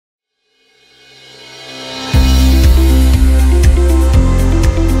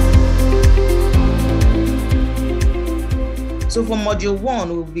So for module 1,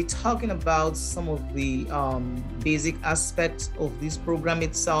 we'll be talking about some of the basic aspects of this program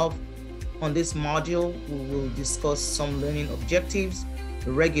itself. On this module, we will discuss some learning objectives,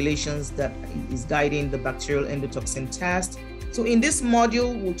 the regulations that is guiding the bacterial endotoxin test. So in this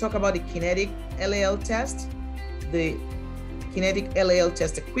module, we'll talk about the kinetic LAL test, the kinetic LAL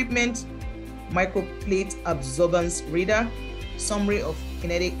test equipment, microplate absorbance reader, summary of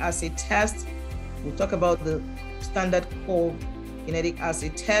kinetic assay test. We'll talk about the standard core kinetic assay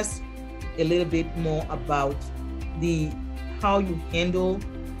test, a little bit more about how you handle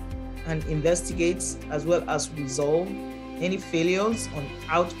and investigate as well as resolve any failures on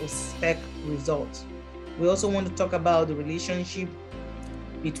out of spec results. We also want to talk about the relationship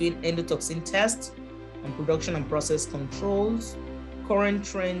between endotoxin test and production and process controls, current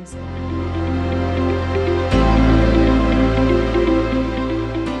trends.